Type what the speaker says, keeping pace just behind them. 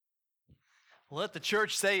Let the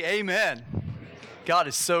church say amen. God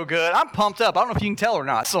is so good. I'm pumped up. I don't know if you can tell or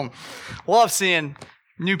not. So love seeing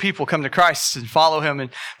new people come to Christ and follow him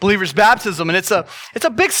in believers' baptism. And it's a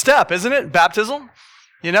big step, isn't it? Baptism.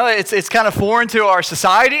 You know, it's kind of foreign to our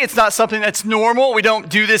society. It's not something that's normal. We don't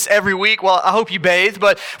do this every week. Well, I hope you bathe,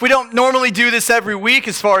 but we don't normally do this every week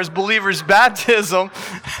as far as believers' baptism.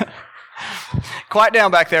 Quiet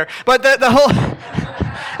down back there. But the whole...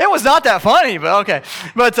 It was not that funny, but okay.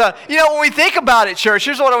 But, when we think about it, church,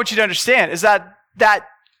 here's what I want you to understand, is that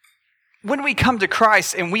when we come to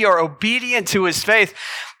Christ and we are obedient to his faith,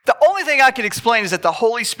 the only thing I can explain is that the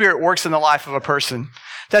Holy Spirit works in the life of a person,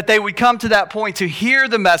 that they would come to that point to hear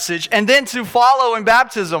the message and then to follow in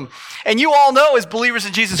baptism. And you all know as believers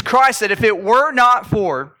in Jesus Christ that if it were not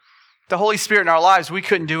for the Holy Spirit in our lives, we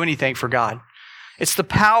couldn't do anything for God. It's the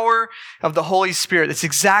power of the Holy Spirit. That's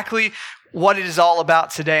exactly what it is all about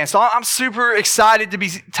today. And so I'm super excited to be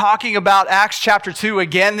talking about Acts chapter 2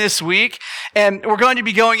 again this week. And we're going to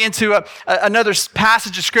be going into another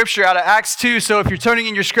passage of scripture out of Acts 2. So if you're turning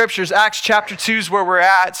in your scriptures, Acts chapter 2 is where we're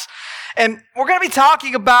at. And we're going to be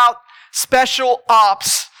talking about special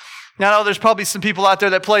ops. Now, I know there's probably some people out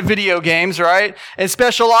there that play video games, right? And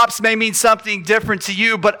special ops may mean something different to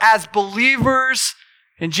you, but as believers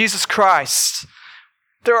in Jesus Christ,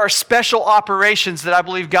 there are special operations that I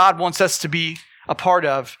believe God wants us to be a part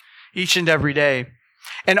of each and every day.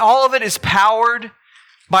 And all of it is powered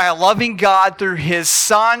by a loving God through his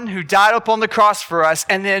Son who died upon the cross for us,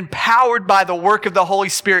 and then powered by the work of the Holy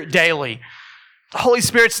Spirit daily. The Holy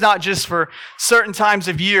Spirit's not just for certain times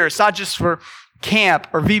of year. It's not just for camp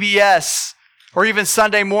or VBS or even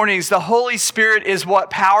Sunday mornings. The Holy Spirit is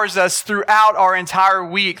what powers us throughout our entire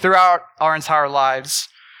week, throughout our entire lives.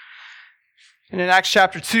 And in Acts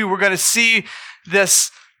chapter 2, we're going to see this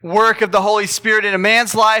work of the Holy Spirit in a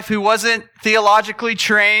man's life who wasn't theologically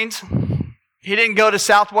trained. He didn't go to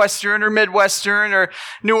Southwestern or Midwestern or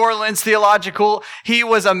New Orleans Theological. He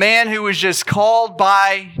was a man who was just called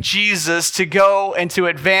by Jesus to go and to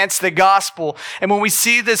advance the gospel. And when we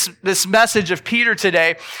see this message of Peter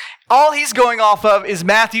today, all he's going off of is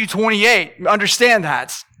Matthew 28. Understand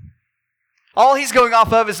that. All he's going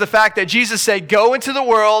off of is the fact that Jesus said, go into the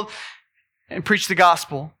world and preach the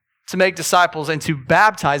gospel, to make disciples and to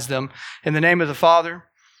baptize them in the name of the Father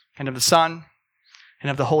and of the Son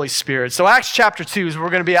and of the Holy Spirit. So Acts chapter 2 is where we're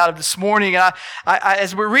going to be out of this morning. And I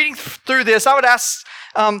as we're reading through this, I would ask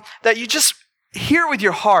that you just hear with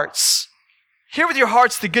your hearts. Hear with your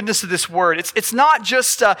hearts the goodness of this word. It's not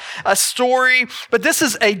just a story, but this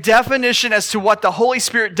is a definition as to what the Holy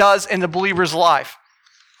Spirit does in the believer's life.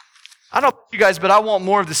 I don't know about you guys, but I want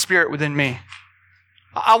more of the Spirit within me.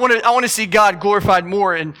 I want to see God glorified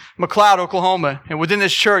more in McLeod, Oklahoma, and within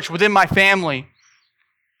this church, within my family.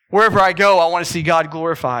 Wherever I go, I want to see God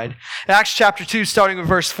glorified. In Acts chapter 2, starting with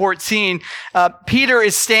verse 14, Peter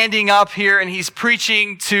is standing up here and he's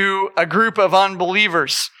preaching to a group of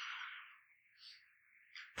unbelievers.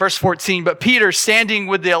 Verse 14, but Peter, standing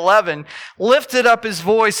with the 11, lifted up his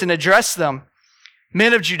voice and addressed them.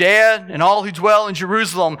 Men of Judea and all who dwell in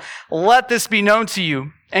Jerusalem, let this be known to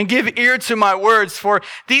you, and give ear to my words, for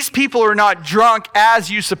these people are not drunk as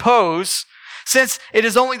you suppose, since it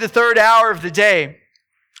is only the third hour of the day.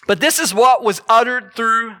 But this is what was uttered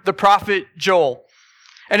through the prophet Joel.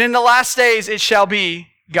 And in the last days it shall be,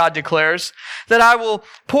 God declares, that I will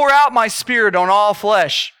pour out my spirit on all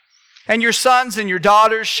flesh, and your sons and your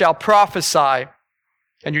daughters shall prophesy,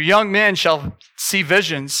 and your young men shall see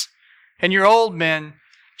visions, and your old men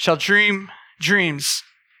shall dream dreams.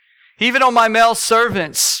 Even on my male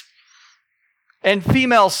servants and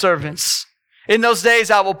female servants. In those days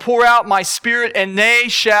I will pour out my spirit, and they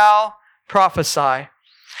shall prophesy.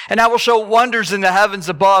 And I will show wonders in the heavens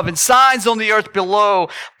above, and signs on the earth below,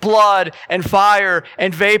 blood and fire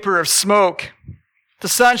and vapor of smoke. The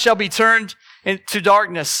sun shall be turned into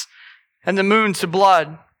darkness, and the moon to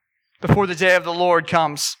blood, before the day of the Lord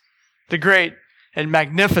comes, the great and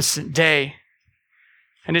magnificent day.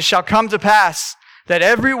 And it shall come to pass that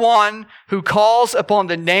everyone who calls upon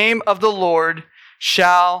the name of the Lord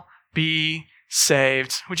shall be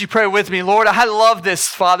saved. Would you pray with me? Lord, I love this,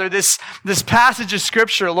 Father, this passage of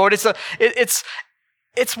Scripture, Lord.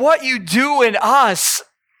 It's what you do in us.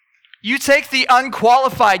 You take the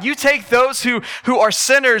unqualified. You take those who are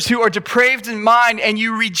sinners, who are depraved in mind, and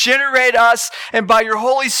you regenerate us. And by your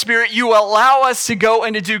Holy Spirit, you allow us to go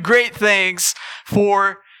and to do great things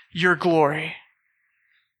for your glory.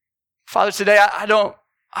 Father, today I don't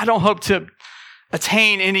hope to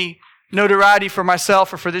attain any notoriety for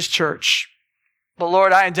myself or for this church. But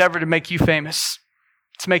Lord, I endeavor to make you famous,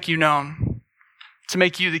 to make you known, to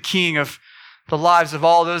make you the King of the lives of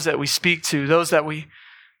all those that we speak to, those that we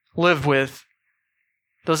live with,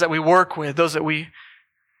 those that we work with, those that we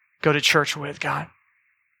go to church with, God.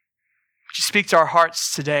 Would you speak to our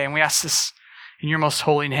hearts today? And we ask this in your most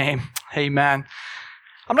holy name. Amen.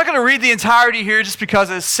 I'm not going to read the entirety here just because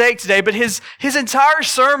of the sake today, but his entire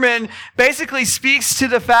sermon basically speaks to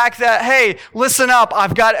the fact that, hey, listen up,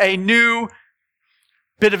 I've got a new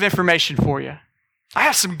bit of information for you. I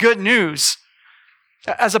have some good news.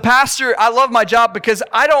 As a pastor, I love my job because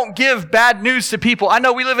I don't give bad news to people. I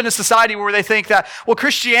know we live in a society where they think that, well,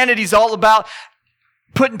 Christianity is all about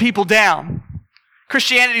putting people down.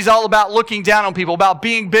 Christianity is all about looking down on people, about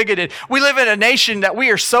being bigoted. We live in a nation that we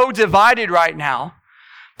are so divided right now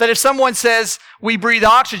that if someone says we breathe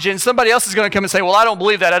oxygen, somebody else is going to come and say, well, I don't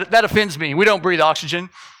believe that. That offends me. We don't breathe oxygen.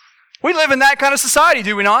 We live in that kind of society,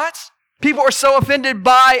 do we not? People are so offended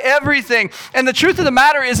by everything. And the truth of the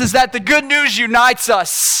matter is that the good news unites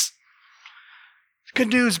us. Good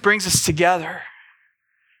news brings us together.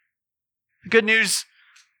 The good news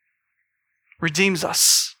redeems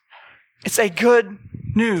us. It's a good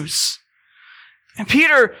news. And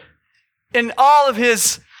Peter, in all of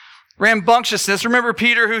his rambunctiousness, remember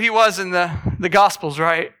Peter, who he was in the Gospels,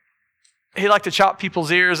 right? He liked to chop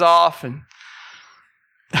people's ears off, and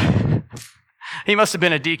he must have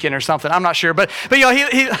been a deacon or something. I'm not sure, but you know,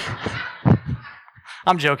 he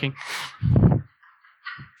I'm joking.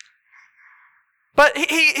 But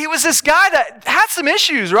he was this guy that had some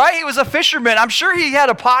issues, right? He was a fisherman. I'm sure he had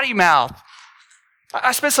a potty mouth.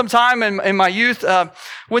 I spent some time in my youth,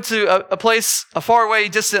 went to a place, a faraway,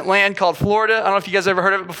 distant land called Florida. I don't know if you guys ever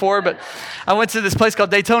heard of it before, but I went to this place called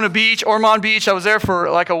Daytona Beach, Ormond Beach. I was there for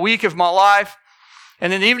like a week of my life.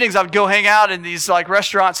 And in the evenings, I would go hang out in these like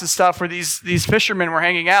restaurants and stuff where these fishermen were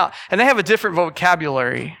hanging out. And they have a different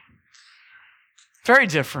vocabulary. Very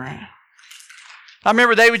different. I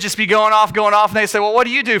remember they would just be going off, and they'd say, well, what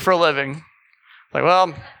do you do for a living? Like,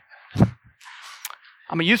 well,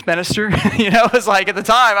 I'm a youth minister. You know, it's like at the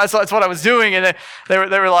time, that's what I was doing. And they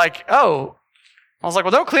were like, oh. I was like,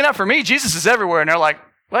 well, don't clean up for me. Jesus is everywhere. And they're like,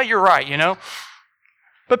 well, you're right, you know.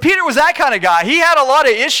 But Peter was that kind of guy. He had a lot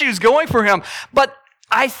of issues going for him. But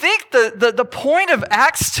I think the point of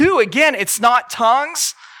Acts 2, again, it's not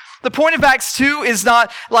tongues. The point of Acts 2 is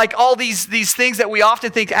not like all these things that we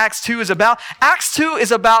often think Acts 2 is about. Acts 2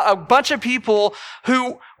 is about a bunch of people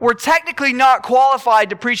who were technically not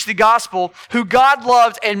qualified to preach the gospel, who God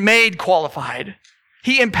loved and made qualified.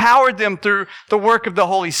 He empowered them through the work of the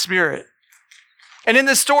Holy Spirit. And in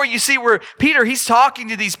this story, you see where Peter, he's talking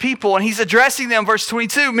to these people and he's addressing them. Verse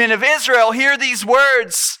 22, men of Israel, hear these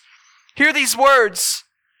words. Hear these words.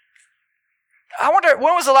 I wonder,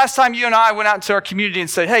 when was the last time you and I went out into our community and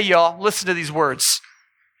said, hey, y'all, listen to these words?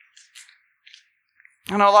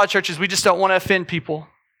 I know a lot of churches, we just don't want to offend people.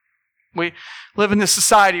 We live in this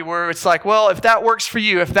society where it's like, well, if that works for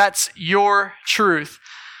you, if that's your truth.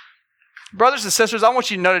 Brothers and sisters, I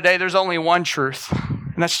want you to know today there's only one truth,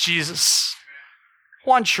 and that's Jesus.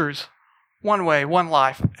 One truth, one way, one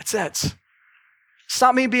life. That's it. It's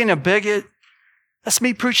not me being a bigot. That's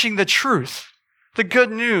me preaching the truth, the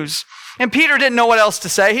good news. And Peter didn't know what else to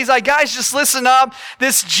say. He's like, guys, just listen up.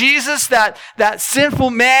 This Jesus that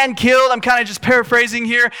sinful man killed, I'm kind of just paraphrasing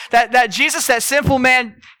here, that Jesus that sinful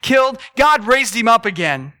man killed, God raised him up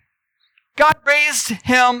again. God raised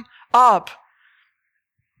him up.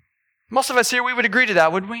 Most of us here, we would agree to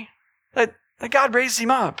that, wouldn't we? That God raised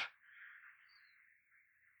him up.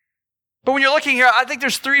 But when you're looking here, I think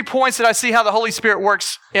there's 3 points that I see how the Holy Spirit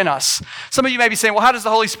works in us. Some of you may be saying, well, how does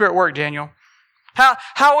the Holy Spirit work, Daniel?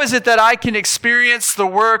 How is it that I can experience the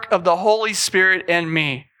work of the Holy Spirit in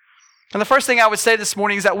me? And the first thing I would say this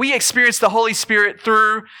morning is that we experience the Holy Spirit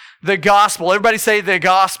through the gospel. Everybody say the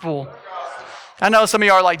gospel. I know some of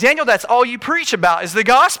you are like, Daniel, that's all you preach about is the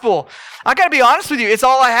gospel. I got to be honest with you. It's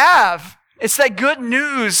all I have. It's that good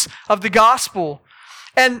news of the gospel.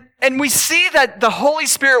 And we see that the Holy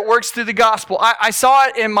Spirit works through the gospel. I saw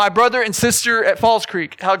it in my brother and sister at Falls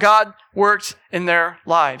Creek, how God worked in their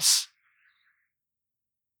lives.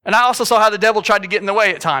 And I also saw how the devil tried to get in the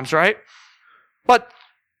way at times, right? But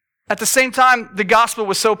at the same time, the gospel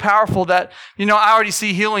was so powerful that, I already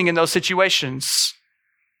see healing in those situations.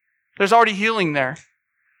 There's already healing there.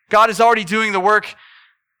 God is already doing the work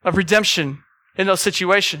of redemption in those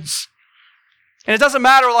situations. And it doesn't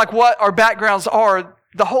matter like what our backgrounds are,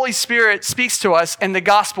 the Holy Spirit speaks to us and the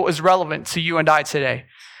gospel is relevant to you and I today.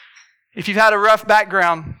 If you've had a rough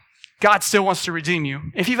background, God still wants to redeem you.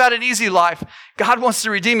 If you've had an easy life, God wants to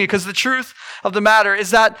redeem you because the truth of the matter is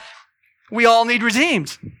that we all need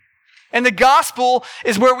redeemed. And the gospel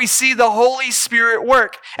is where we see the Holy Spirit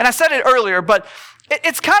work. And I said it earlier, but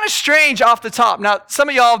It's kind of strange off the top. Now, some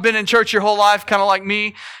of y'all have been in church your whole life, kind of like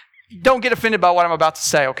me. Don't get offended by what I'm about to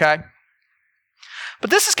say, okay? But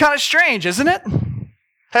this is kind of strange, isn't it?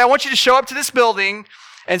 Hey, I want you to show up to this building,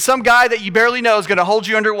 and some guy that you barely know is going to hold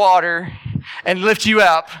you underwater and lift you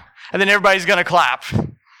up, and then everybody's going to clap.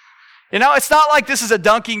 You know, it's not like this is a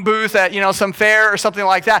dunking booth at, some fair or something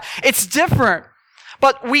like that. It's different.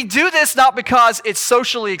 But we do this not because it's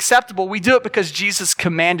socially acceptable. We do it because Jesus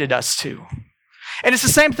commanded us to. And it's the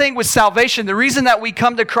same thing with salvation. The reason that we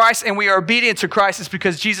come to Christ and we are obedient to Christ is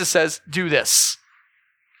because Jesus says, do this.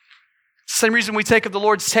 It's the same reason we take of the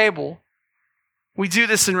Lord's table. We do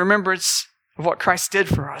this in remembrance of what Christ did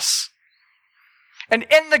for us. And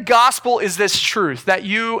in the gospel is this truth that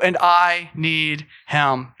you and I need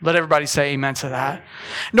him. Let everybody say amen to that.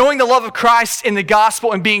 Knowing the love of Christ in the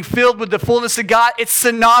gospel and being filled with the fullness of God, it's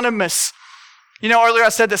synonymous. Earlier I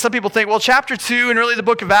said that some people think, well, chapter 2 and really the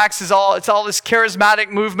book of Acts it's all this charismatic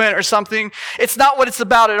movement or something. It's not what it's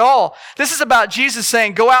about at all. This is about Jesus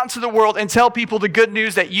saying, go out into the world and tell people the good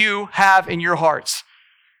news that you have in your hearts.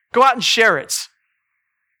 Go out and share it.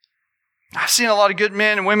 I've seen a lot of good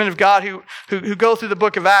men and women of God who go through the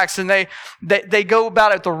book of Acts and they go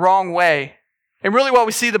about it the wrong way. And really what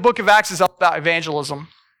we see, the book of Acts is all about evangelism.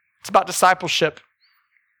 It's about discipleship.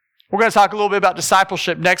 We're going to talk a little bit about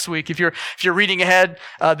discipleship next week. If you're reading ahead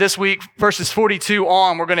this week, verses 42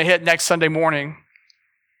 on, we're going to hit next Sunday morning.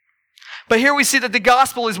 But here we see that the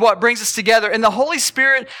gospel is what brings us together. And the Holy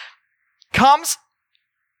Spirit comes,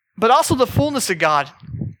 but also the fullness of God.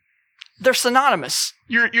 They're synonymous.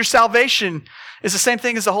 Your salvation is the same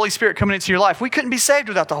thing as the Holy Spirit coming into your life. We couldn't be saved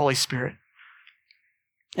without the Holy Spirit.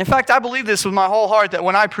 In fact, I believe this with my whole heart, that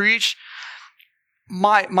when I preach,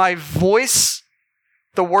 my voice,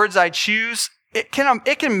 the words I choose, it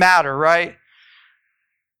can matter, right?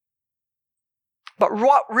 But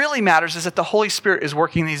what really matters is that the Holy Spirit is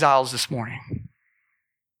working these aisles this morning.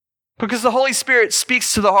 Because the Holy Spirit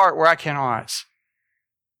speaks to the heart where I cannot.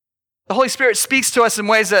 The Holy Spirit speaks to us in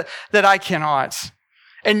ways that I cannot.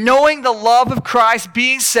 And knowing the love of Christ,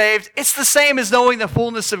 being saved, it's the same as knowing the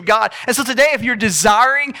fullness of God. And so today, if you're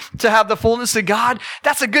desiring to have the fullness of God,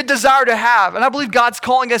 that's a good desire to have. And I believe God's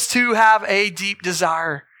calling us to have a deep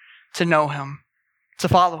desire to know him, to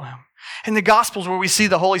follow him. In the Gospels where we see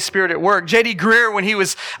the Holy Spirit at work, J.D. Greear, when he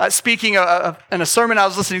was speaking in a sermon I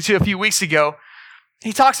was listening to a few weeks ago,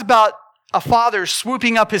 he talks about a father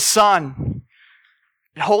swooping up his son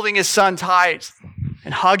and holding his son tight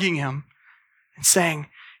and hugging him and saying,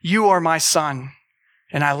 you are my son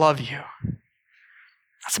and I love you.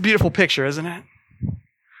 That's a beautiful picture, isn't it?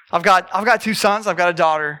 I've got 2 sons, I've got a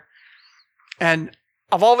daughter, and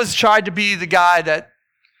I've always tried to be the guy that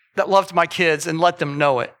loved my kids and let them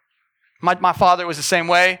know it. My father was the same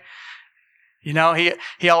way. He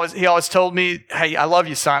always told me, hey, I love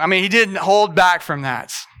you, son. I mean, he didn't hold back from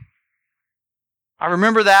that. I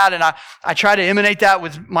remember that, and I try to imitate that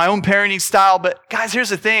with my own parenting style. But guys, here's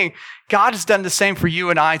the thing. God has done the same for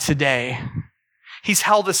you and I today. He's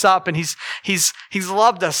held us up, and He's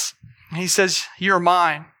loved us. And he says, you're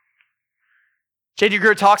mine. J.D.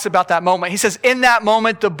 Greear talks about that moment. He says, in that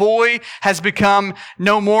moment, the boy has become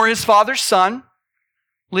no more his father's son,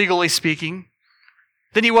 legally speaking,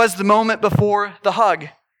 than he was the moment before the hug.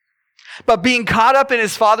 But being caught up in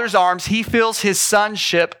his father's arms, he feels his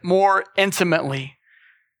sonship more intimately.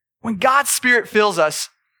 When God's Spirit fills us,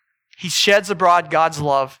 he sheds abroad God's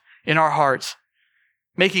love in our hearts,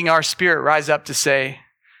 making our spirit rise up to say,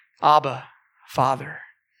 Abba, Father.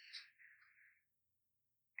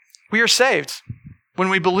 We are saved when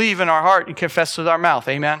we believe in our heart and confess with our mouth.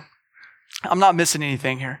 Amen. I'm not missing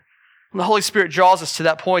anything here. And the Holy Spirit draws us to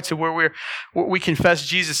that point to where we confess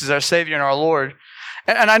Jesus as our Savior and our Lord.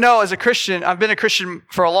 And I know as a Christian, I've been a Christian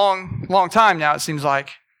for a long, long time now, it seems like.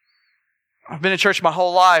 I've been in church my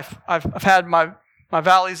whole life. I've had my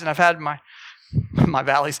valleys and I've had my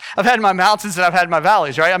valleys. I've had my mountains and I've had my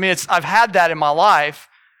valleys, right? I mean, I've had that in my life.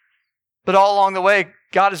 But all along the way,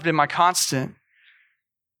 God has been my constant.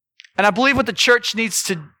 And I believe what the church needs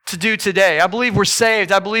to do today. I believe we're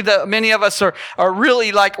saved. I believe that many of us are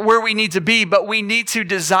really like where we need to be, but we need to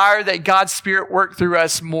desire that God's Spirit work through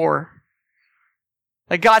us more.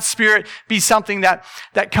 That God's Spirit be something that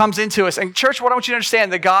comes into us. And church, what I want you to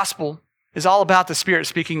understand, the gospel is all about the Spirit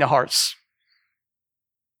speaking to hearts.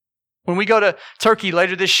 When we go to Turkey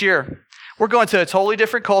later this year, we're going to a totally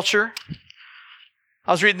different culture.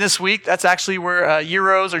 I was reading this week, that's actually where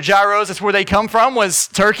euros or gyros, that's where they come from, was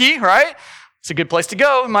Turkey, right? It's a good place to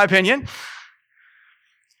go, in my opinion.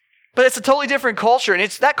 But it's a totally different culture,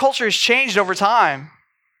 and that culture has changed over time.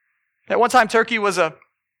 At one time, Turkey was a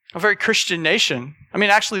a very Christian nation. I mean,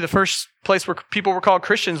 actually, the first place where people were called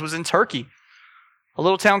Christians was in Turkey, a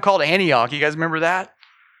little town called Antioch. You guys remember that?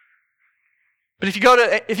 But if you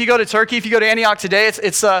go to Turkey, if you go to Antioch today,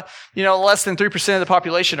 it's less than 3% of the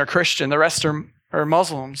population are Christian. The rest are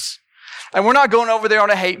Muslims. And we're not going over there on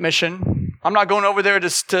a hate mission. I'm not going over there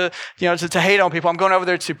to hate on people. I'm going over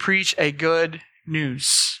there to preach a good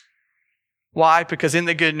news. Why? Because in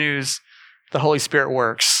the good news, the Holy Spirit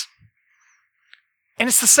works. And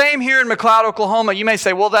it's the same here in McLeod, Oklahoma. You may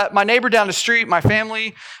say, well, that my neighbor down the street, my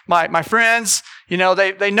family, my friends,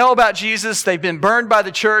 they know about Jesus. They've been burned by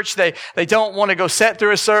the church. They don't want to go sit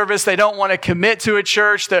through a service. They don't want to commit to a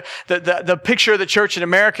church. The picture of the church in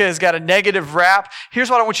America has got a negative rap. Here's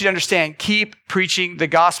what I want you to understand. Keep preaching the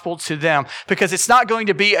gospel to them, because it's not going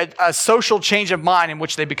to be a social change of mind in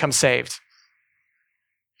which they become saved.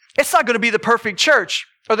 It's not going to be the perfect church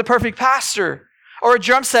or the perfect pastor or a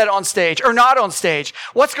drum set on stage or not on stage.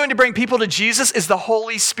 What's going to bring people to Jesus is the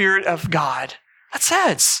Holy Spirit of God. That's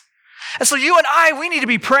it. And so you and I, we need to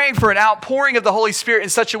be praying for an outpouring of the Holy Spirit in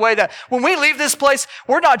such a way that when we leave this place,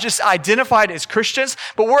 we're not just identified as Christians,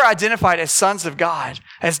 but we're identified as sons of God,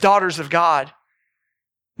 as daughters of God.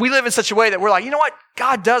 We live in such a way that we're like, you know what?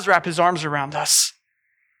 God does wrap his arms around us.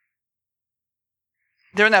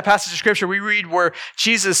 There in that passage of scripture, we read where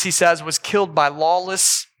Jesus, he says, was killed by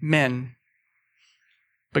lawless men,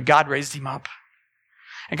 but God raised him up.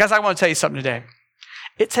 And guys, I want to tell you something today.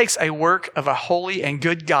 It takes a work of a holy and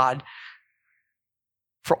good God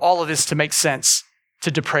for all of this to make sense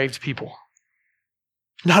to depraved people.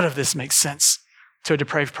 None of this makes sense to a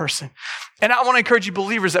depraved person. And I want to encourage you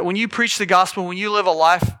believers that when you preach the gospel, when you live a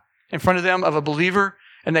life in front of them of a believer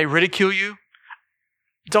and they ridicule you,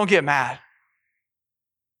 don't get mad.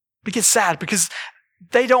 But get sad, because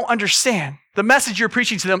they don't understand. The message you're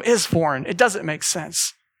preaching to them is foreign. It doesn't make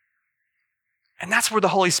sense. And that's where the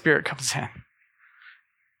Holy Spirit comes in.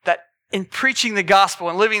 That in preaching the gospel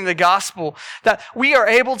and living the gospel, that we are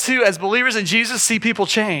able to, as believers in Jesus, see people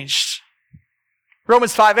changed.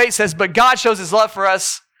 Romans 5:8 says, but God shows his love for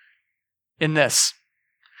us in this,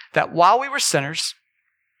 that while we were sinners,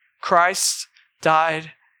 Christ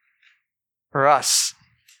died for us.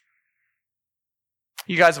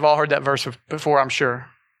 You guys have all heard that verse before, I'm sure.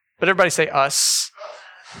 But everybody say us.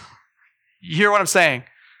 You hear what I'm saying?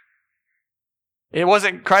 It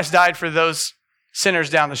wasn't Christ died for those sinners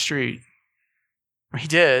down the street. He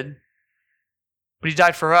did. But he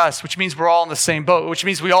died for us, which means we're all in the same boat, which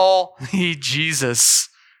means we all need Jesus.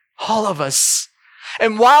 All of us.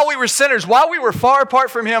 And while we were sinners, while we were far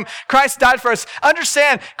apart from him, Christ died for us.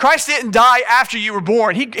 Understand, Christ didn't die after you were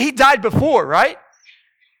born. He died before, right?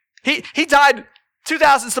 He died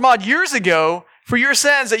 2,000 some odd years ago for your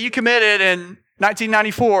sins that you committed in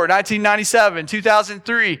 1994, 1997,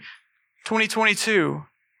 2003, 2022.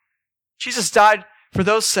 Jesus died for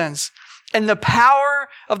those sins. And the power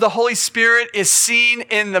of the Holy Spirit is seen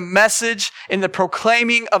in the message, in the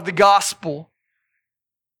proclaiming of the gospel.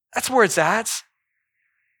 That's where it's at.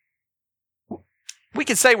 We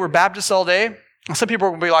can say we're Baptists all day. Some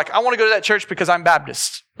people will be like, I want to go to that church because I'm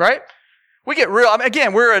Baptist, right? We get real. I mean,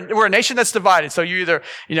 again, we're a nation that's divided. So you either,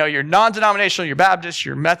 you're non-denominational, you're Baptist,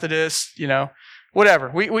 you're Methodist, whatever.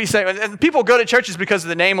 We say, and people go to churches because of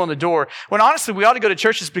the name on the door. When honestly, we ought to go to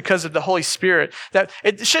churches because of the Holy Spirit. That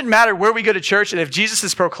it shouldn't matter where we go to church, and if Jesus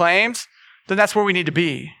is proclaimed, then that's where we need to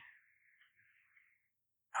be.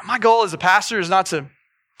 My goal as a pastor is not to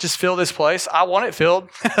just fill this place. I want it filled.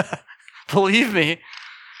 Believe me.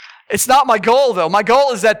 It's not my goal, though. My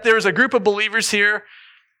goal is that there's a group of believers here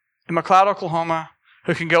in McLeod, Oklahoma,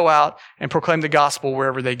 who can go out and proclaim the gospel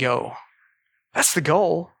wherever they go. That's the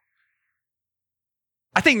goal.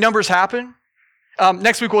 I think numbers happen.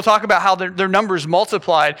 Next week we'll talk about how their numbers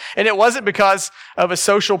multiplied. And it wasn't because of a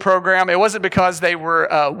social program. It wasn't because they were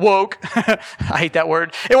woke. I hate that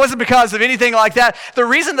word. It wasn't because of anything like that. The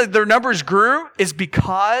reason that their numbers grew is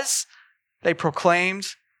because they proclaimed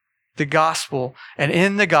the gospel. And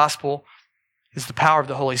in the gospel is the power of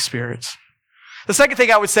the Holy Spirit. The second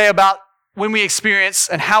thing I would say about when we experience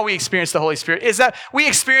and how we experience the Holy Spirit is that we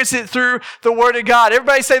experience it through the Word of God.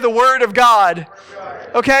 Everybody say the Word of God.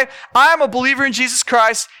 Okay? I'm a believer in Jesus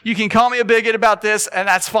Christ. You can call me a bigot about this, and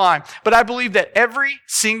that's fine. But I believe that every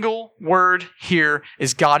single word here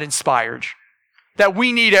is God-inspired. That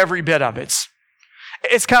we need every bit of it.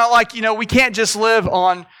 It's kind of like, we can't just live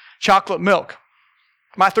on chocolate milk.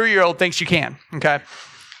 My 3-year-old thinks you can, okay?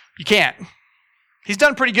 You can't. He's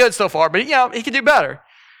done pretty good so far, but he can do better.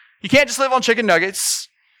 You can't just live on chicken nuggets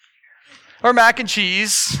or mac and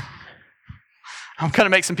cheese. I'm going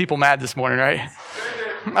to make some people mad this morning, right?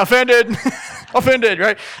 Offended. offended,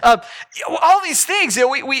 right? All these things,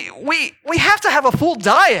 we have to have a full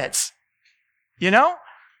diet, you know?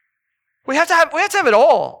 We have to have it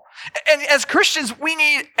all. And as Christians, we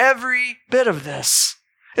need every bit of this.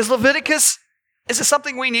 Is Leviticus, is it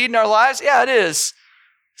something we need in our lives? Yeah, it is.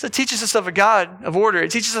 So it teaches us of a God of order.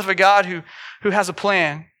 It teaches us of a God who has a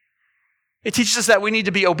plan. It teaches us that we need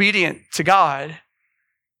to be obedient to God.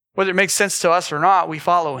 Whether it makes sense to us or not, we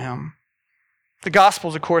follow him. The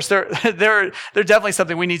Gospels, of course, they're definitely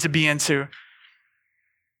something we need to be into.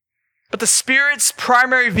 But the Spirit's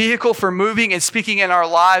primary vehicle for moving and speaking in our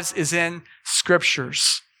lives is in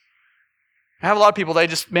Scriptures. I have a lot of people, they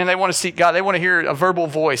want to seek God. They want to hear a verbal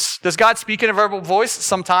voice. Does God speak in a verbal voice?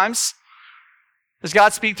 Sometimes. Does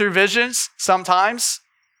God speak through visions? Sometimes.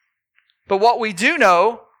 But what we do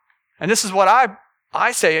know, and this is what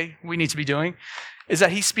I say we need to be doing, is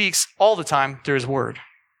that he speaks all the time through his word.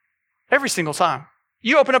 Every single time.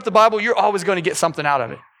 You open up the Bible, you're always going to get something out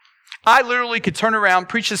of it. I literally could turn around,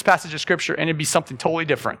 preach this passage of Scripture, and it'd be something totally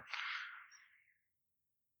different.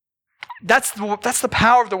 That's the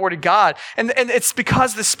power of the Word of God. And it's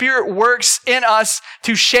because the Spirit works in us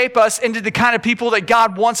to shape us into the kind of people that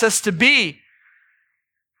God wants us to be.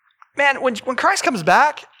 Man, when Christ comes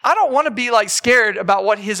back, I don't want to be like scared about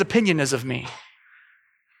what his opinion is of me.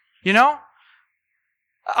 You know?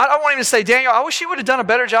 I don't want him to say, Daniel, I wish you would have done a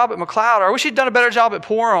better job at McLeod, or I wish you'd done a better job at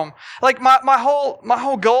Purim. Like my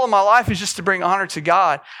whole goal in my life is just to bring honor to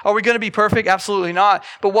God. Are we going to be perfect? Absolutely not.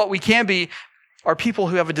 But what we can be are people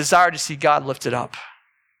who have a desire to see God lifted up.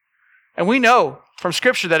 And we know from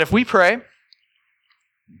Scripture that if we pray,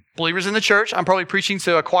 believers in the church, I'm probably preaching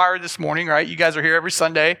to a choir this morning, right? You guys are here every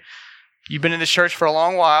Sunday. You've been in this church for a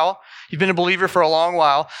long while. You've been a believer for a long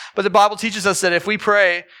while. But the Bible teaches us that if we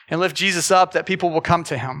pray and lift Jesus up, that people will come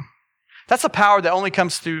to him. That's a power that only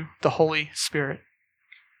comes through the Holy Spirit.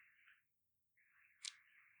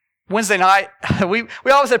 Wednesday night, we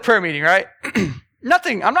always had prayer meeting, right? I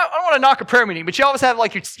don't want to knock a prayer meeting, but you always have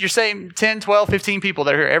like you're saying 10, 12, 15 people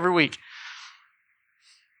that are here every week.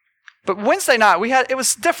 But Wednesday night, it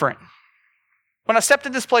was different. When I stepped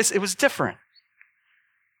in this place, it was different.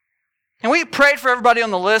 And we prayed for everybody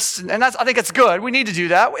on the list, and I think that's good. We need to do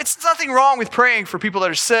that. It's nothing wrong with praying for people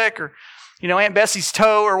that are sick, or Aunt Bessie's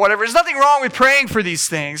toe or whatever. There's nothing wrong with praying for these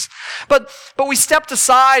things. But we stepped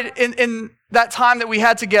aside in that time that we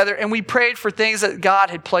had together, and we prayed for things that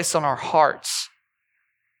God had placed on our hearts.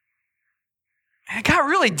 And it got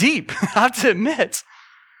really deep, I have to admit.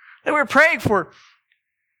 That we were praying for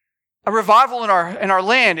a revival in our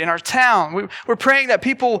land, in our town. We're praying that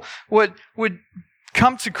people would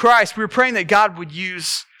come to Christ. We were praying that God would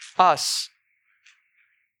use us.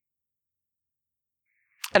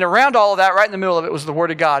 And around all of that, right in the middle of it, was the Word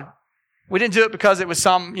of God. We didn't do it because it was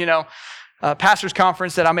some, pastor's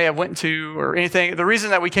conference that I may have went to or anything. The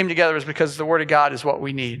reason that we came together is because the Word of God is what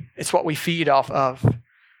we need. It's what we feed off of.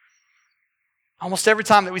 Almost every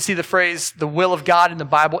time that we see the phrase, the will of God in the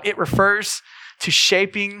Bible, it refers to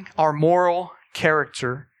shaping our moral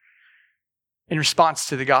character in response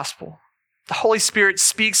to the gospel. The Holy Spirit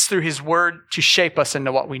speaks through his word to shape us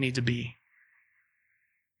into what we need to be.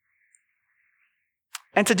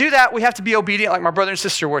 And to do that, we have to be obedient like my brother and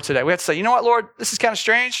sister were today. We have to say, you know what, Lord, this is kind of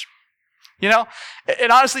strange.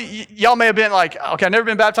 And honestly, y'all may have been like, okay, I've never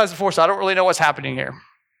been baptized before, so I don't really know what's happening here.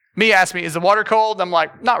 Me asked me, is the water cold? I'm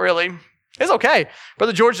like, not really. It's okay.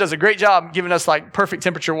 Brother George does a great job giving us like perfect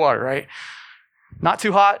temperature water, right? Not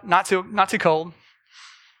too hot, not too cold.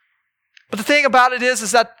 But the thing about it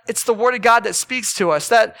is that it's the Word of God that speaks to us,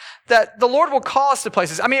 that the Lord will call us to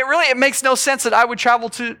places. I mean, it makes no sense that I would travel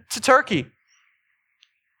to Turkey.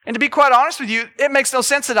 And to be quite honest with you, it makes no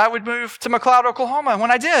sense that I would move to McLeod, Oklahoma when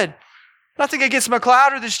I did. Nothing against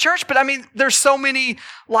McLeod or this church, but I mean, there's so many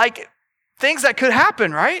things that could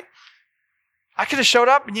happen, right? I could have showed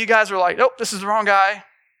up and you guys were like, nope, this is the wrong guy.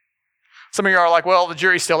 Some of you are like, well, the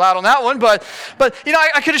jury's still out on that one, but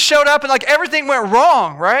I could have showed up and everything went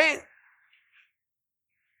wrong, right?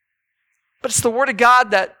 But it's the Word of God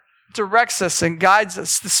that directs us and guides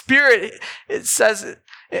us. The Spirit, it says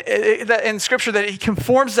that in Scripture that he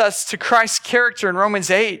conforms us to Christ's character in Romans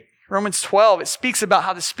 8, Romans 12. It speaks about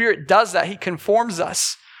how the Spirit does that. He conforms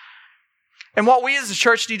us. And what we as a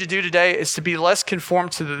church need to do today is to be less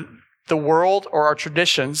conformed to the world or our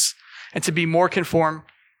traditions and to be more conformed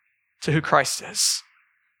to who Christ is.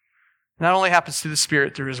 And that only happens through the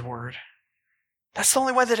Spirit, through his word. That's the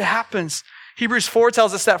only way that it happens. Hebrews 4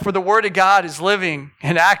 tells us that for the word of God is living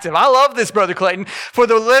and active. I love this, Brother Clayton. For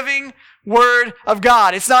the living word of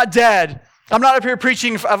God. It's not dead. I'm not up here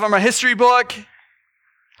preaching from a history book.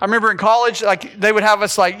 I remember in college, they would have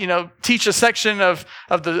us teach a section of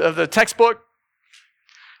the textbook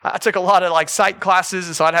I took a lot of like psych classes,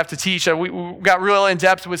 and so I'd have to teach. We got real in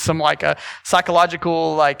depth with some like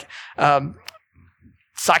psychological like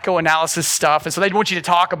psychoanalysis stuff, and so they'd want you to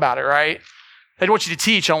talk about it, right? They'd want you to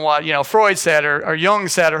teach on what Freud said or Jung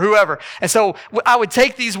said or whoever. And so I would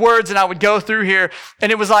take these words and I would go through here,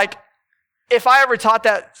 and it was like if I ever taught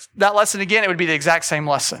that lesson again, it would be the exact same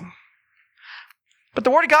lesson. But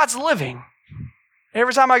the Word of God's living.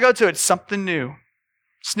 Every time I go to it, it's something new.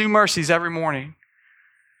 It's new mercies every morning.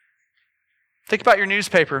 Think about your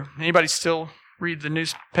newspaper. Anybody still read the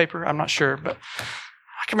newspaper? I'm not sure, but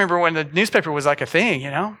I can remember when the newspaper was like a thing,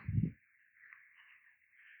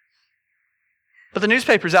 But the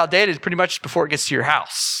newspaper's outdated pretty much before it gets to your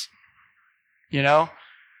house.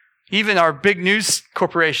 Even our big news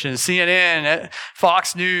corporations, CNN,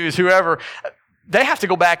 Fox News, whoever, they have to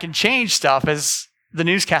go back and change stuff as the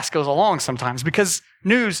newscast goes along sometimes because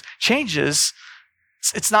news changes.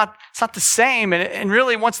 It's not the same. And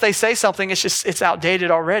really, once they say something, it's outdated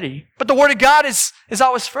already. But the Word of God is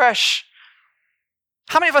always fresh.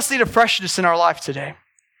 How many of us need a freshness in our life today?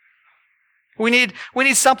 We need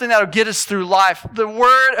something that'll get us through life. The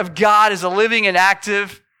Word of God is a living and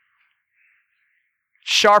active,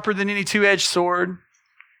 sharper than any two-edged sword,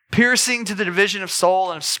 piercing to the division of soul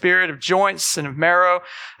and of spirit, of joints and of marrow,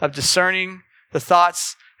 of discerning the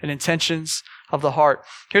thoughts and intentions of the heart.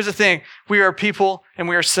 Here's the thing. We are people and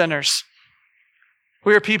we are sinners.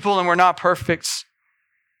 We are people and we're not perfect.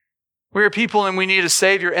 We are people and we need a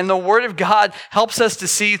Savior. And the Word of God helps us to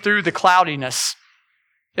see through the cloudiness.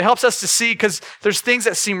 It helps us to see because there's things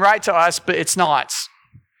that seem right to us, but it's not.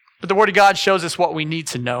 But the Word of God shows us what we need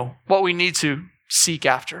to know, what we need to seek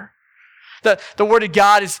after. The Word of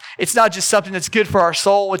God it's not just something that's good for our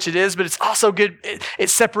soul, which it is, but it's also good. It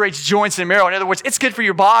separates joints and marrow. In other words, it's good for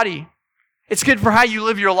your body. It's good for how you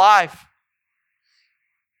live your life.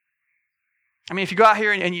 I mean, if you go out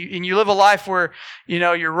here and you live a life where,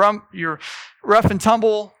 you're rough and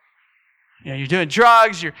tumble, you're doing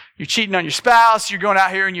drugs, you're cheating on your spouse, you're going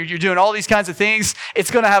out here and you're doing all these kinds of things, it's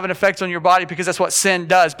going to have an effect on your body because that's what sin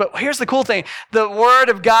does. But here's the cool thing. The Word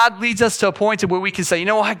of God leads us to a point where we can say, you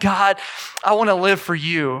know what, God, I want to live for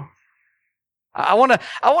you. I want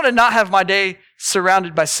to not have my day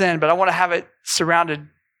surrounded by sin, but I want to have it surrounded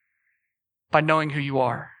by knowing who you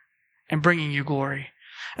are and bringing you glory.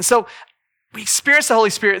 And so we experience the Holy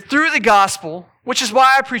Spirit through the gospel, which is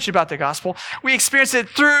why I preach about the gospel. We experience it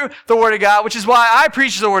through the Word of God, which is why I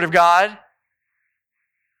preach the Word of God.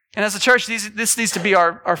 And as a church, this needs to be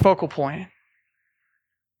our focal point.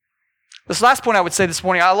 This last point I would say this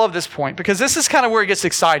morning, I love this point because this is kind of where it gets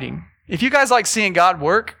exciting. If you guys like seeing God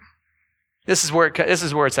work, this is where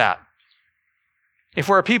it's at. If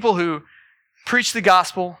we're a people who preach the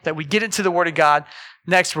gospel, that we get into the Word of God,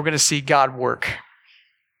 next we're going to see God work.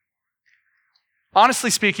 Honestly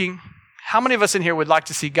speaking, how many of us in here would like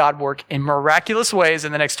to see God work in miraculous ways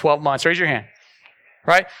in the next 12 months? Raise your hand.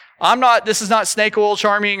 Right? This is not snake oil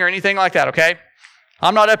charming or anything like that, okay?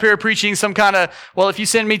 I'm not up here preaching some kind of, well, if you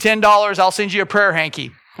send me $10, I'll send you a prayer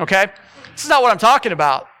hanky, okay? This is not what I'm talking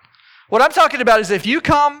about. What I'm talking about is if you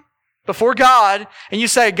come before God and you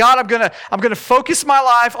say, God, I'm going to focus my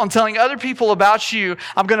life on telling other people about you.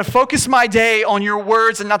 I'm going to focus my day on your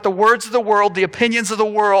words and not the words of the world, the opinions of the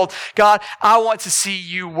world. God, I want to see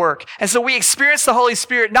you work. And so we experience the Holy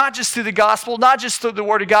Spirit not just through the gospel, not just through the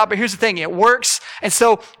Word of God, but here's the thing, it works. And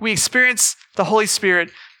so we experience the Holy Spirit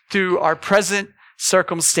through our present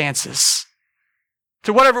circumstances,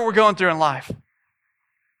 to whatever we're going through in life.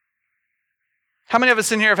 How many of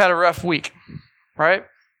us in here have had a rough week, right?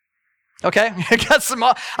 Okay, I got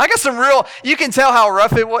some real, you can tell how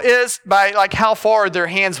rough it is by like how far their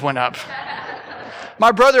hands went up.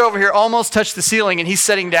 My brother over here almost touched the ceiling and he's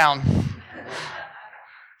sitting down.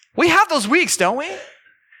 We have those weeks, don't we?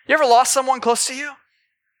 You ever lost someone close to you?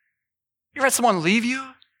 You ever had someone leave you?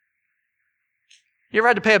 You ever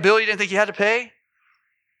had to pay a bill you didn't think you had to pay?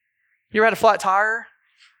 You ever had a flat tire?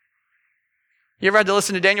 You ever had to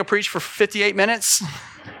listen to Daniel preach for 58 minutes?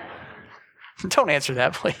 Don't answer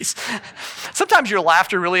that, please. Sometimes your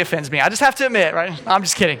laughter really offends me. I just have to admit, right? I'm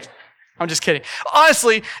just kidding.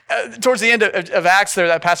 Honestly, towards the end of Acts there,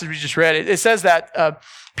 that passage we just read, it says that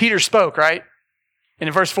Peter spoke, right? And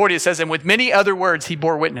in verse 40 it says, and with many other words he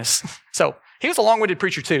bore witness. So he was a long-winded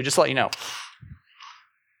preacher too, just to let you know.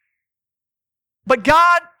 But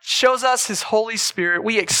God shows us his Holy Spirit.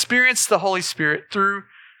 We experience the Holy Spirit through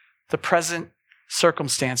the present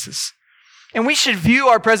circumstances. And we should view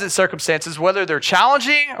our present circumstances, whether they're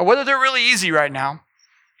challenging or whether they're really easy right now,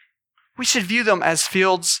 we should view them as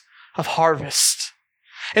fields of harvest.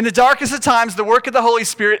 In the darkest of times, the work of the Holy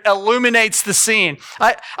Spirit illuminates the scene.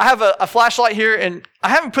 I have a flashlight here, and I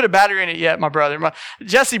haven't put a battery in it yet, my brother.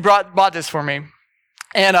 Jesse bought this for me.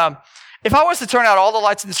 And if I was to turn out all the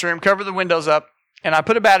lights in this room, cover the windows up, and I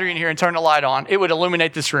put a battery in here and turn the light on, it would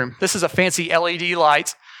illuminate this room. This is a fancy LED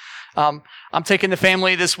light. I'm taking the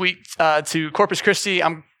family this week to Corpus Christi.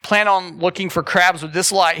 I'm planning on looking for crabs with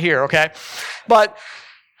this light here, okay? But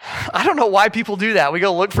I don't know why people do that. We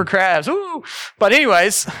go look for crabs. Ooh. But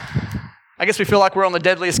anyways, I guess we feel like we're on the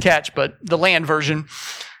deadliest catch, but the land version.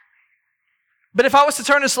 But if I was to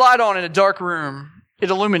turn this light on in a dark room, it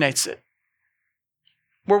illuminates it.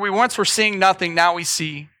 Where we once were seeing nothing, now we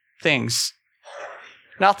see things.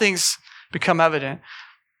 Now things become evident.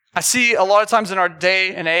 I see a lot of times in our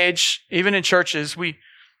day and age, even in churches, we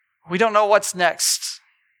don't know what's next.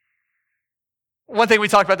 One thing we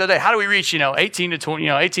talked about the other day, how do we reach, 18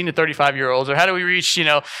 to 35 year olds? Or how do we reach,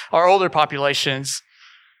 our older populations?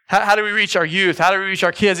 How do we reach our youth? How do we reach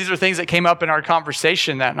our kids? These are things that came up in our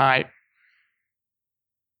conversation that night.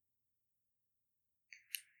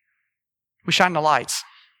 We shine the lights.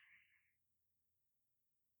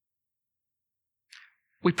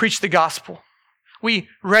 We preach the gospel. We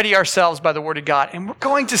ready ourselves by the word of God, and we're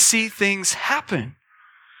going to see things happen.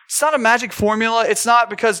 It's not a magic formula. It's not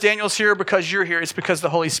because Daniel's here, because you're here. It's because the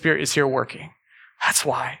Holy Spirit is here working. That's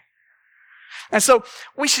why. And so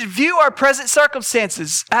we should view our present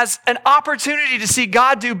circumstances as an opportunity to see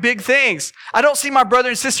God do big things. I don't see my brother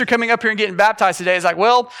and sister coming up here and getting baptized today. It's like,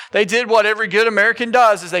 well, they did what every good American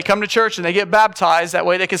does is they come to church and they get baptized. That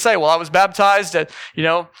way they can say, well, I was baptized at,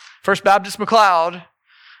 First Baptist McLeod.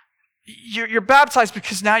 You're baptized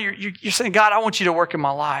because now you're saying, God, I want you to work in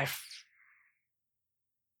my life.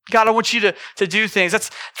 God, I want you to do things. That's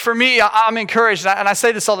for me, I'm encouraged. And I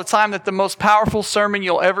say this all the time, that the most powerful sermon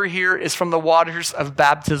you'll ever hear is from the waters of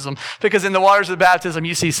baptism. Because in the waters of baptism,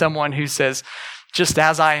 you see someone who says, just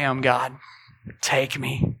as I am, God, take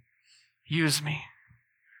me, use me.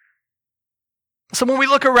 So when we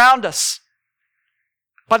look around us,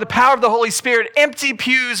 by the power of the Holy Spirit, empty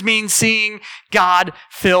pews mean seeing God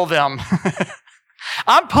fill them.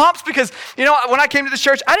 I'm pumped because, when I came to this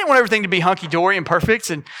church, I didn't want everything to be hunky-dory and perfect,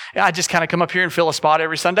 and I just kind of come up here and fill a spot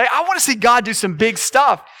every Sunday. I want to see God do some big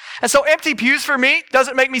stuff. And so empty pews for me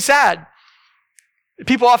doesn't make me sad.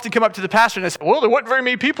 People often come up to the pastor and they say, well, there weren't very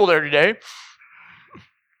many people there today.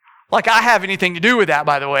 Like I have anything to do with that,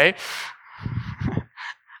 by the way.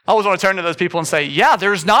 I always want to turn to those people and say, yeah,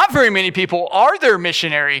 there's not very many people. Are there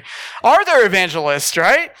missionary? Are there evangelists,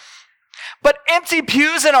 right? But empty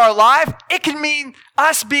pews in our life, it can mean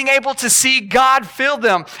us being able to see God fill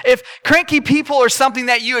them. If cranky people are something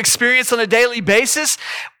that you experience on a daily basis,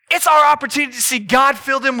 it's our opportunity to see God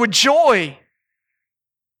fill them with joy.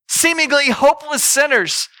 Seemingly hopeless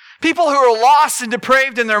sinners, people who are lost and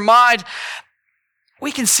depraved in their mind,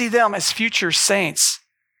 we can see them as future saints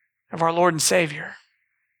of our Lord and Savior.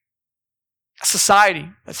 A society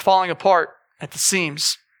that's falling apart at the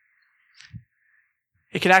seams,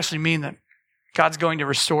 it can actually mean that God's going to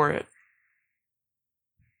restore it.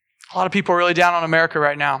 A lot of people are really down on America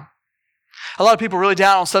right now. A lot of people are really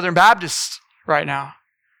down on Southern Baptists right now.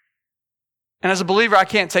 And as a believer, I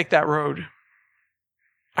can't take that road.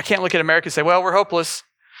 I can't look at America and say, well, we're hopeless.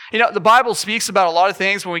 The Bible speaks about a lot of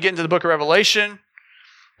things when we get into the book of Revelation,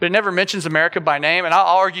 but it never mentions America by name, and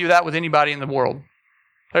I'll argue that with anybody in the world.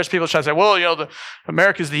 There's people trying to say, well,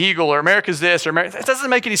 America's the eagle, or America's this, or America. It doesn't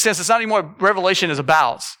make any sense. It's not even what Revelation is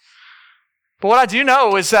about. But what I do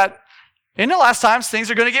know is that in the last times, things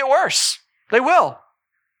are going to get worse. They will.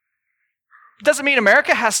 It doesn't mean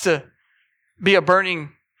America has to be a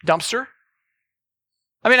burning dumpster.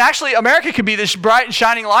 I mean, actually, America could be this bright and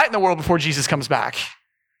shining light in the world before Jesus comes back.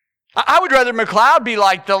 I would rather McLeod be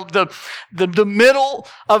like the middle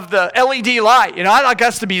of the LED light. I'd like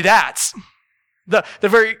us to be that. The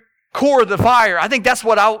very core of the fire. I think that's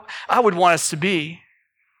what I would want us to be.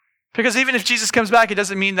 Because even if Jesus comes back, it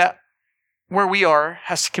doesn't mean that where we are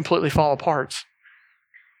has to completely fall apart.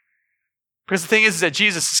 Because the thing is that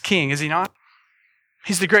Jesus is king, is he not?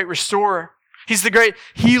 He's the great restorer. He's the great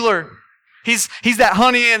healer. He's that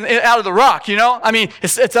honey out of the rock, I mean,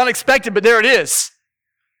 it's unexpected, but there it is.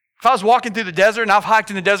 If I was walking through the desert, and I've hiked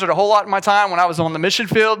in the desert a whole lot in my time when I was on the mission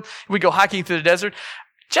field, we'd go hiking through the desert.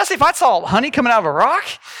 Jesse, if I saw honey coming out of a rock,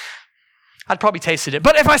 I'd probably tasted it.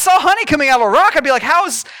 But if I saw honey coming out of a rock, I'd be like, how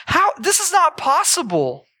this is not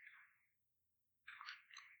possible.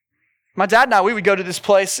 My dad and I, we would go to this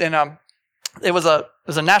place, and it was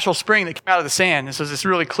a natural spring that came out of the sand. This was this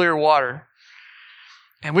really clear water.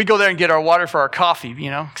 And we'd go there and get our water for our coffee,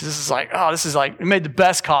 because this is like, we made the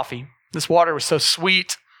best coffee. This water was so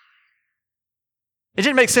sweet. It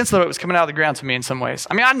didn't make sense the way it was coming out of the ground to me in some ways.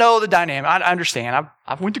 I mean, I know the dynamic. I understand.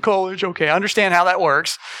 I went to college. Okay, I understand how that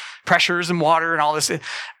works. Pressures and water and all this.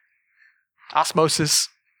 Osmosis.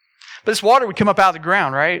 But this water would come up out of the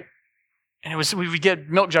ground, right? And we would get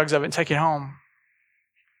milk jugs of it and take it home.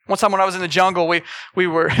 One time when I was in the jungle, we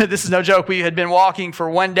were, this is no joke, we had been walking for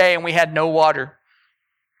one day and we had no water.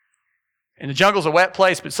 And the jungle's a wet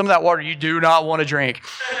place, but some of that water you do not want to drink.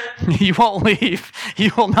 You won't leave. You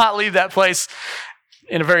will not leave that place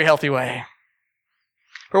in a very healthy way.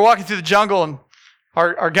 We're walking through the jungle, and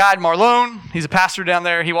our guide, Marlon, he's a pastor down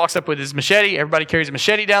there. He walks up with his machete. Everybody carries a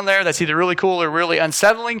machete down there. That's either really cool or really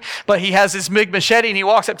unsettling. But he has this big machete, and he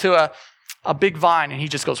walks up to a big vine, and he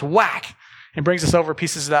just goes whack and brings us over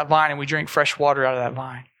pieces of that vine, and we drink fresh water out of that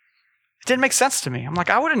vine. It didn't make sense to me. I'm like,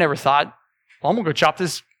 I would have never thought, well, I'm going to go chop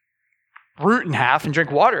this root in half and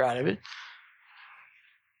drink water out of it.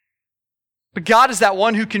 But God is that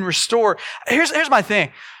one who can restore. Here's my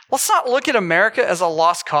thing. Let's not look at America as a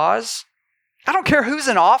lost cause. I don't care who's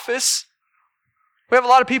in office. We have a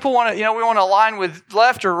lot of people we want to align with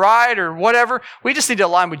left or right or whatever. We just need to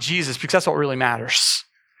align with Jesus because that's what really matters.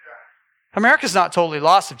 America's not totally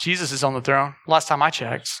lost if Jesus is on the throne, last time I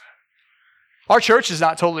checked. Our church is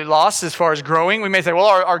not totally lost as far as growing. We may say, well,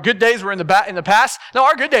 our good days were in the past. No,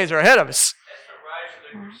 our good days are ahead of us.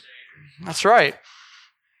 That's right.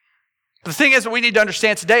 The thing is, what we need to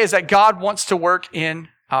understand today is that God wants to work in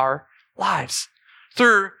our lives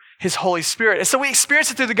through His Holy Spirit. And so we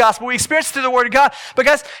experience it through the gospel. We experience it through the Word of God. But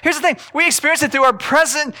guys, here's the thing. We experience it through our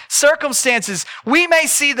present circumstances. We may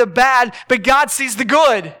see the bad, but God sees the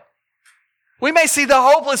good. We may see the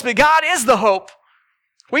hopeless, but God is the hope.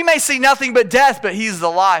 We may see nothing but death, but He's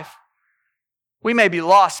the life. We may be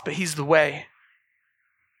lost, but He's the way.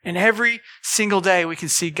 And every single day we can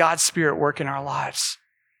see God's Spirit work in our lives.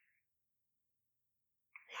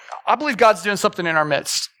 I believe God's doing something in our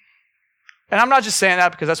midst. And I'm not just saying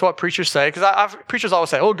that because that's what preachers say, because preachers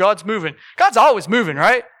always say, oh, God's moving. God's always moving,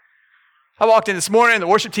 right? I walked in this morning, the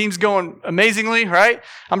worship team's going amazingly, right?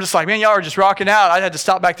 I'm just like, man, y'all are just rocking out. I had to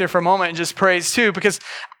stop back there for a moment and just praise too, because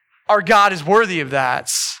our God is worthy of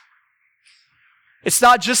that. It's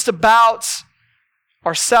not just about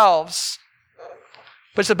ourselves,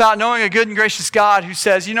 but it's about knowing a good and gracious God who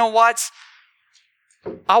says, you know what?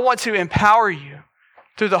 I want to empower you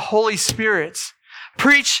through the Holy Spirit.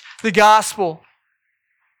 Preach the gospel.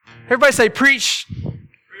 Everybody say, preach.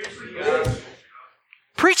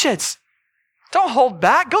 Preach it. Don't hold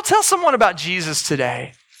back. Go tell someone about Jesus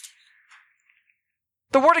today.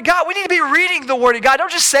 The Word of God. We need to be reading the Word of God.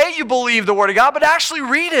 Don't just say you believe the Word of God, but actually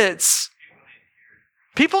read it.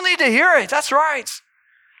 People need to hear it. That's right.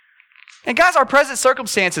 And guys, our present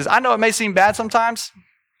circumstances, I know it may seem bad sometimes.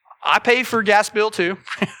 I pay for gas bill too.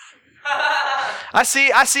 I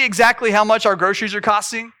see exactly how much our groceries are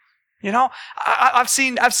costing. You know, I've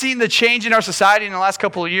seen the change in our society in the last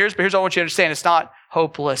couple of years, but here's what I want you to understand. It's not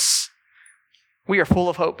hopeless. We are full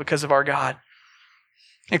of hope because of our God.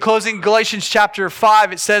 In closing, Galatians chapter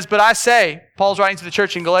 5, it says, but I say, Paul's writing to the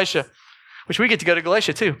church in Galatia, which we get to go to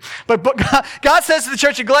Galatia too. But God says to the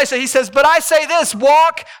church in Galatia, He says, but I say this,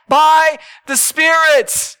 walk by the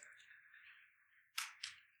Spirit.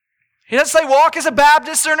 He doesn't say walk as a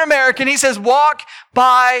Baptist or an American. He says walk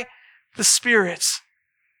by the Spirit.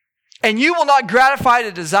 And you will not gratify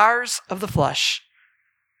the desires of the flesh.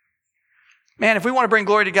 Man, if we want to bring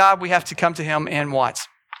glory to God, we have to come to Him in what?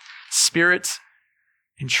 Spirit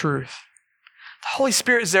and truth. The Holy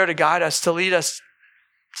Spirit is there to guide us, to lead us,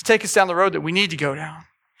 to take us down the road that we need to go down.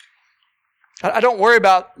 I don't worry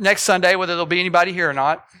about next Sunday whether there'll be anybody here or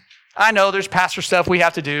not. I know there's pastor stuff we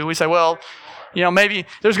have to do. We say, well, maybe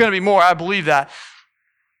there's going to be more. I believe that.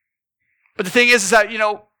 But the thing is that,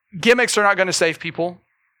 gimmicks are not going to save people.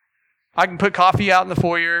 I can put coffee out in the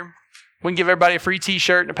foyer. We can give everybody a free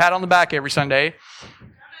t-shirt and a pat on the back every Sunday.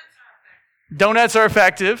 Donuts are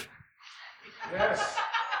effective. Yes.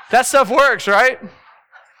 That stuff works, right?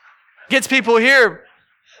 Gets people here.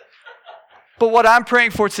 But what I'm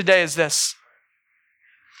praying for today is this.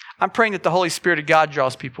 I'm praying that the Holy Spirit of God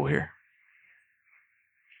draws people here.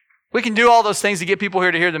 We can do all those things to get people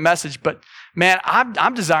here to hear the message, but man,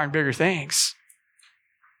 I'm desiring bigger things.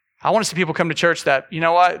 I want to see people come to church that, you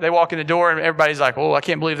know what, they walk in the door and everybody's like, oh, I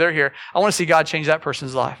can't believe they're here. I want to see God change that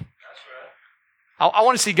person's life. That's right. I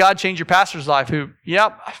want to see God change your pastor's life who,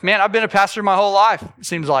 man, I've been a pastor my whole life, it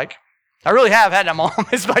seems like. I really have had them all.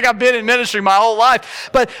 It's like I've been in ministry my whole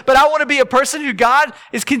life. But I want to be a person who God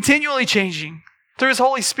is continually changing through His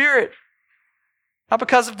Holy Spirit. Not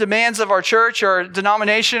because of demands of our church or our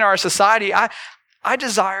denomination or our society. I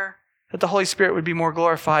desire that the Holy Spirit would be more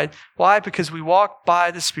glorified. Why? Because we walk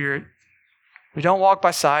by the Spirit We don't walk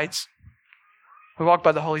by sight. We walk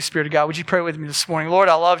by the Holy Spirit of God. Would you pray with me this morning? Lord,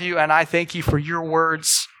 I love you and I thank you for your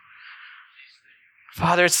words.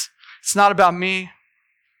 Father, it's not about me.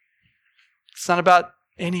 It's not about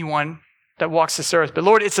anyone that walks this earth. But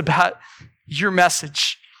Lord, it's about your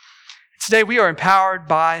message. Today we are empowered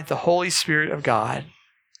by the Holy Spirit of God.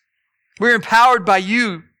 We're empowered by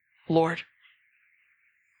you, Lord.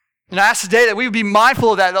 And I ask today that we would be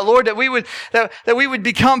mindful of that, Lord, that we would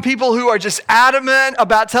become people who are just adamant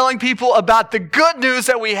about telling people about the good news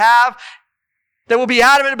that we have, that we'll be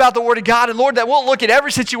adamant about the Word of God, and Lord, that we'll look at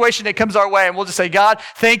every situation that comes our way and we'll just say, God,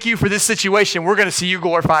 thank you for this situation. We're going to see you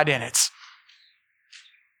glorified in it.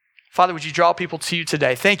 Father, would you draw people to you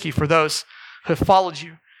today? Thank you for those who have followed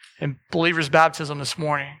you in believers' baptism this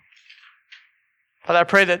morning. Father, I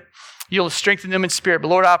pray that you'll strengthen them in spirit. But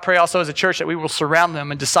Lord, I pray also as a church that we will surround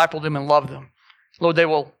them and disciple them and love them. Lord, they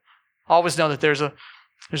will always know that there's a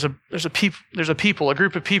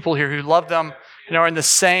group of people here who love them and are in the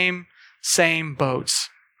same boats.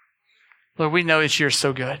 Lord, we know that you're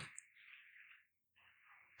so good.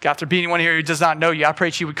 God, if there be anyone here who does not know you, I pray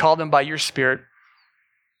that you would call them by your Spirit.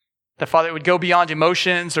 That, Father, it would go beyond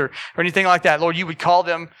emotions or anything like that. Lord, you would call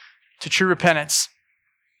them to true repentance,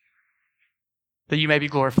 that you may be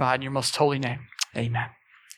glorified in your most holy name. Amen.